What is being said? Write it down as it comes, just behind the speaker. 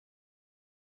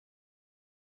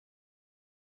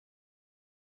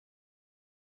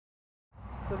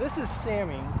So this is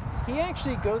Sammy. He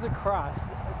actually goes across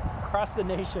the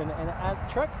nation, and at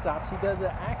truck stops he does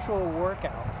an actual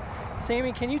workout.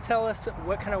 Sammy, can you tell us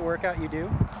what kind of workout you do?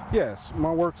 Yes,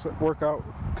 my workout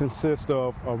consists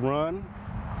of a run,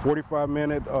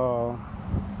 45-minute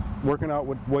working out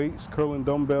with weights, curling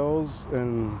dumbbells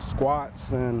and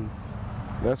squats, and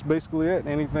that's basically it.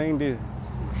 Anything to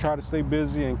try to stay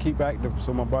busy and keep active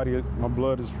so my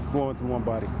blood is flowing through my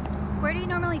body. Where do you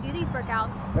normally do these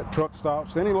workouts? At truck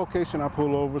stops, any location I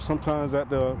pull over. Sometimes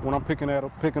when I'm picking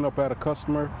up at a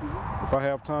customer, if I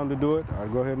have time to do it, I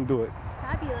go ahead and do it.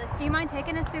 Fabulous. Do you mind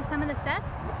taking us through some of the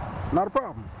steps? Not a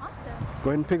problem. Awesome. Go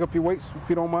ahead and pick up your weights if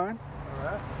you don't mind. All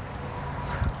right.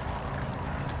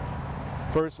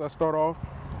 First, I start off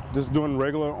just doing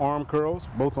regular arm curls,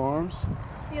 both arms.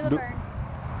 Feel the burn.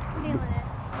 Feeling it.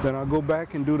 Then I go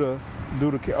back and do the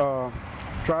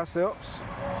triceps.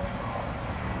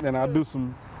 Then I do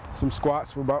some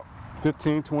squats for about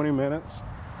 15-20 minutes.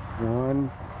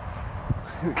 One,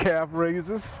 calf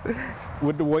raises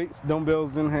with the weights,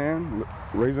 dumbbells in hand,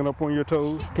 raising up on your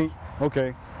toes.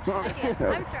 Okay.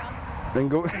 I'm strong. Then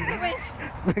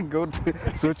go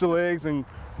switch your legs and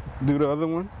do the other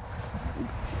one.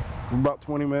 About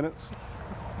 20 minutes.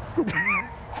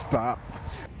 Stop.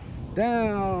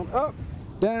 Down, up,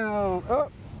 down,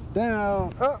 up,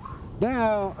 down, up,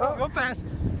 down, up. Go fast.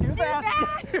 Too fast.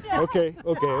 Okay.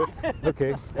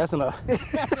 That's enough. I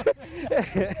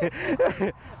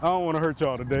don't want to hurt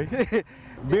y'all today.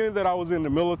 Being that I was in the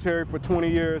military for 20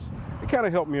 years, it kind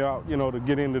of helped me out, to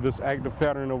get into this active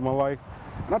pattern of my life.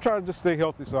 And I try to just stay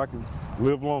healthy so I can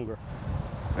live longer.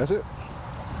 That's it.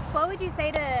 What would you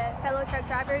say to fellow truck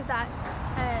drivers that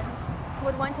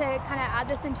would want to kind of add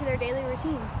this into their daily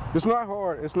routine? It's not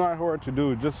hard. It's not hard to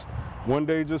do. Just one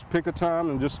day, just pick a time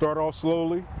and just start off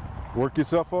slowly. Work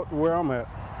yourself up to where I'm at.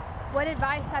 What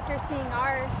advice, after seeing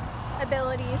our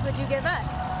abilities, would you give us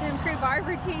to improve our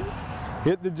routines?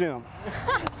 Hit the gym.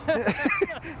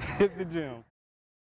 Hit the gym.